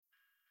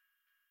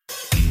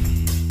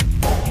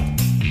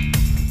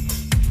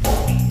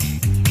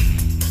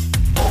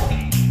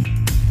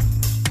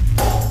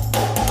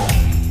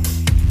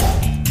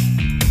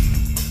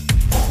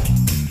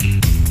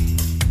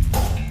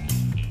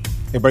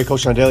everybody,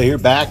 Coach John Daly here,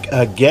 back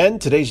again.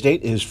 Today's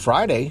date is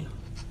Friday,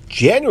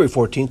 January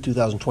 14th,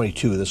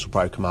 2022. This will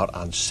probably come out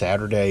on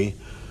Saturday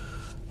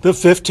the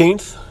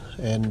 15th.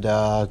 And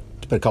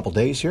it's been a couple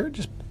days here.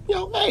 Just,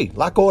 hey, a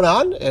lot going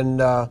on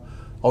and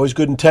always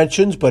good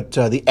intentions, but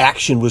the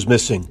action was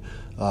missing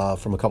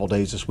from a couple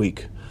days this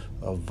week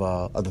of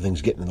other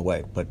things getting in the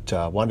way. But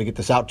wanted to get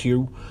this out to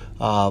you.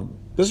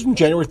 This is from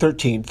January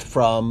 13th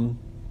from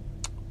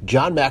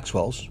John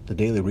Maxwell's, the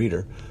Daily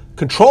Reader.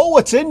 Control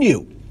what's in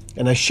you.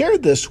 And I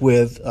shared this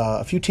with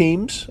a few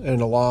teams and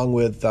along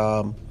with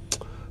our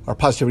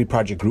Positivity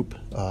Project group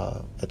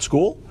at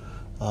school.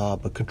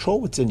 But control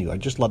what's in you. I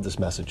just love this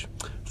message.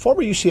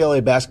 Former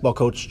UCLA basketball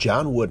coach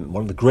John Wooden,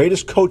 one of the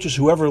greatest coaches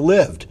who ever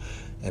lived.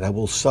 And I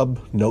will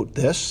sub-note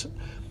this.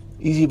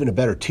 He's even a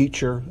better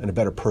teacher and a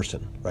better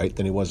person, right,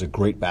 than he was a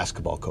great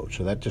basketball coach.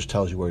 So that just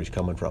tells you where he's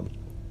coming from.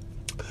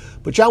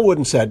 But John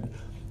Wooden said,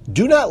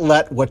 "Do not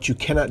let what you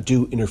cannot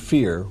do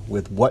interfere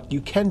with what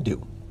you can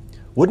do."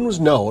 Wooden was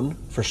known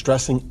for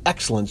stressing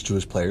excellence to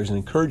his players and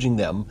encouraging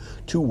them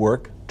to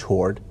work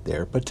toward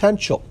their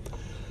potential.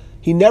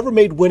 He never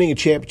made winning a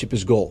championship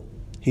his goal.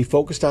 He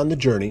focused on the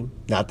journey,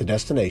 not the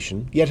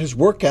destination, yet his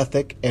work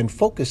ethic and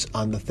focus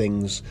on the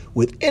things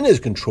within his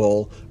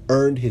control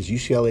earned his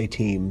UCLA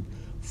team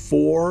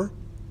four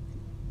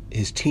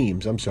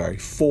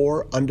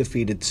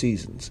undefeated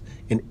seasons,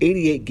 an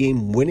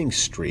 88-game winning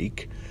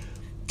streak,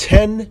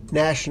 10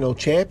 national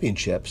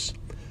championships.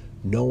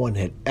 No one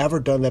had ever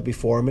done that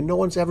before him, and no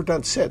one's ever done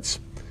it since.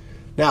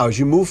 Now, as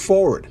you move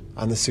forward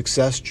on the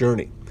success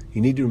journey, you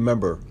need to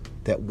remember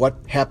that what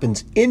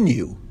happens in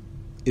you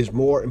is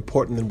more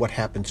important than what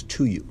happens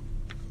to you.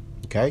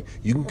 Okay?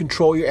 You can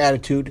control your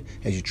attitude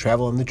as you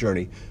travel on the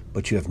journey,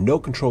 but you have no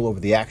control over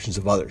the actions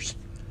of others.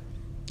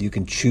 You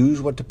can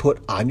choose what to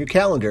put on your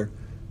calendar,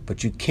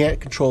 but you can't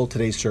control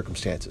today's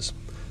circumstances.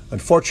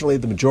 Unfortunately,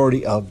 the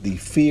majority of the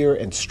fear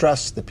and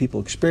stress that people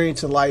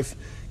experience in life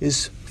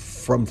is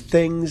from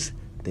things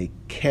they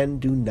can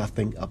do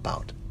nothing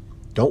about.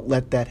 Don't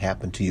let that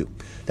happen to you.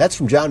 That's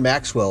from John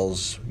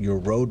Maxwell's Your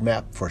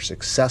Roadmap for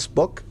Success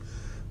book.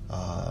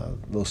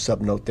 Little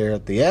sub-note there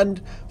at the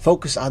end.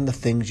 Focus on the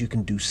things you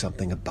can do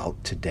something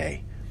about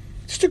today.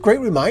 Just a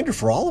great reminder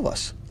for all of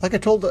us. Like I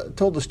told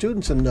the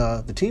students and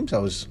the teams I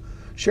was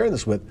sharing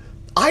this with,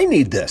 I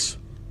need this,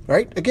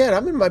 right? Again,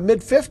 I'm in my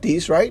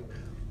mid-50s, right?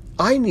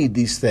 I need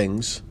these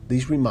things,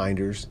 these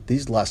reminders,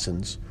 these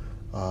lessons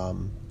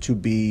to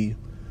be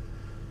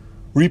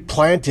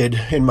replanted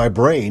in my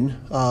brain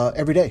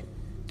every day.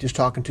 Just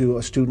talking to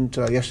a student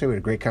yesterday, we had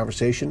a great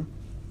conversation.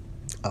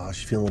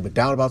 She's feeling a little bit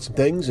down about some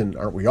things, and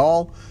aren't we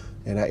all?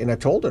 And I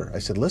told her, I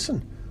said,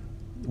 listen,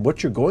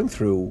 what you're going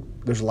through,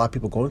 there's a lot of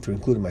people going through,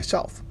 including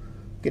myself,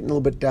 getting a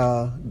little bit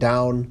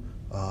down,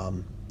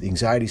 the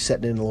anxiety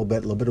setting in a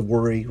little bit of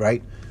worry,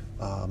 right?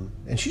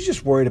 And she's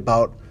just worried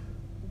about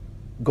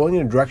going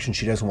in a direction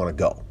she doesn't want to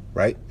go,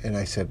 right? And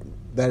I said,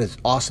 that is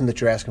awesome that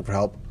you're asking for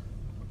help.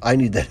 I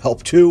need that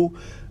help too.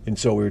 And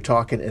so we were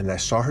talking, and I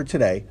saw her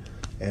today,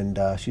 and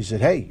she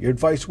said, hey, your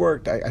advice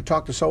worked. I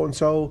talked to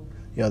so-and-so.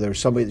 There was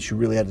somebody that she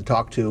really had to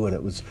talk to,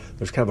 and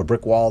there's kind of a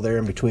brick wall there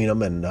in between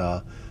them, and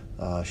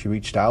she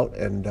reached out,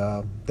 and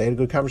they had a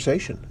good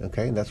conversation,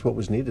 okay? And that's what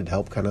was needed to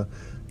help kind of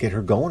get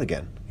her going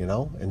again,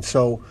 And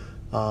so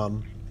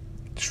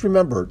just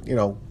remember,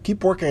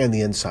 keep working on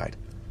the inside.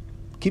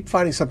 Keep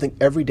finding something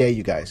every day,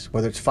 you guys,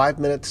 whether it's 5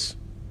 minutes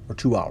or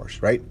 2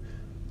 hours, right?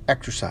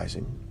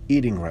 Exercising,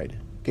 eating right,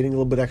 getting a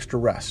little bit extra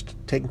rest,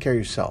 taking care of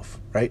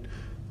yourself, right?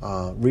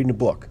 Reading a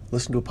book,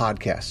 listening to a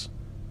podcast,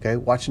 okay?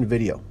 Watching a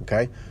video,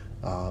 okay?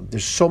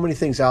 There's so many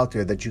things out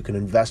there that you can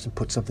invest and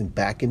put something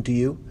back into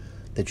you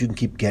that you can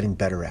keep getting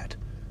better at,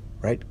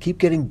 right? Keep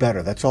getting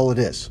better. That's all it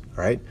is,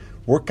 all right?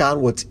 Work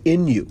on what's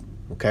in you,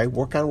 okay?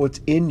 Work on what's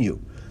in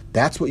you.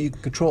 That's what you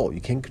can control.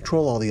 You can't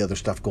control all the other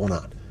stuff going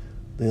on.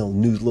 Little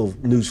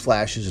news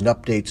flashes and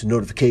updates and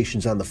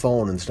notifications on the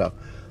phone and stuff.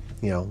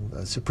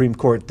 Supreme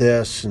Court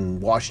this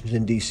and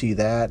Washington, D.C.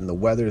 that and the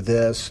weather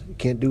this. You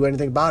can't do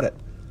anything about it,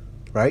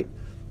 right?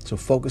 So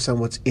focus on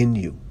what's in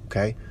you,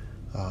 okay?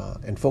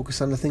 And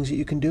focus on the things that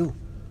you can do.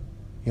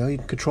 You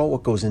can control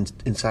what goes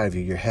inside of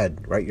you, your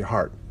head, right, your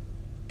heart.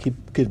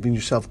 Keep giving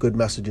yourself good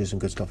messages and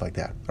good stuff like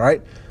that, all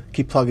right?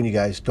 Keep plugging, you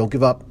guys. Don't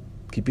give up.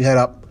 Keep your head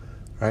up,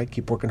 all right?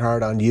 Keep working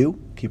hard on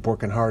you. Keep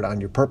working hard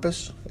on your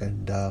purpose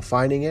and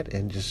finding it,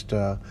 and just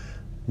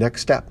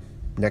next step,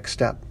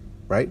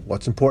 right?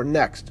 What's important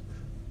next?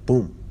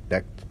 Boom,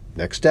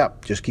 next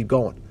step. Just keep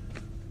going.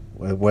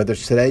 Whether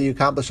it's today you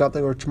accomplish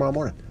something or tomorrow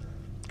morning,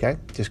 okay?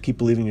 Just keep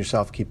believing in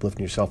yourself, keep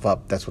lifting yourself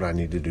up. That's what I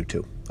need to do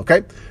too, okay?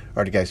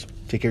 All right, guys,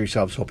 take care of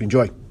yourselves. Hope you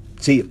enjoy.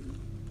 See you.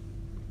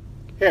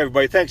 Hey,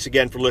 everybody, thanks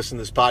again for listening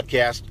to this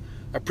podcast.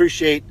 I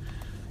appreciate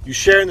you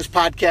sharing this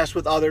podcast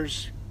with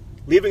others,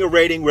 leaving a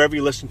rating wherever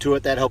you listen to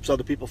it. That helps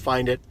other people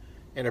find it.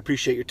 And I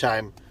appreciate your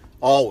time,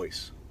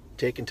 always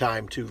taking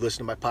time to listen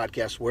to my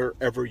podcast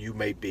wherever you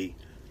may be.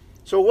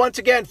 So once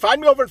again, find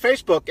me over on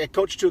Facebook at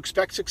Coach to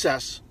Expect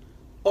Success,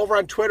 over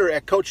on Twitter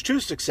at Coach to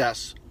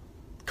Success,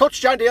 Coach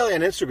John Daly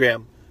on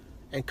Instagram,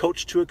 and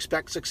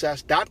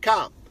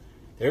Coach2ExpectSuccess.com.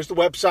 There's the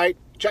website.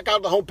 Check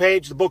out the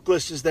homepage. The book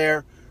list is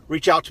there.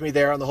 Reach out to me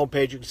there on the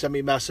homepage. You can send me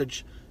a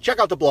message. Check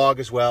out the blog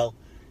as well.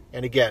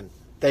 And again,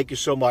 thank you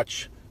so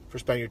much for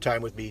spending your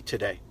time with me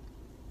today.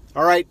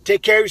 All right,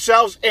 take care of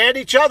yourselves and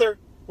each other.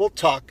 We'll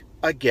talk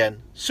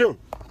again soon.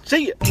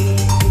 See you.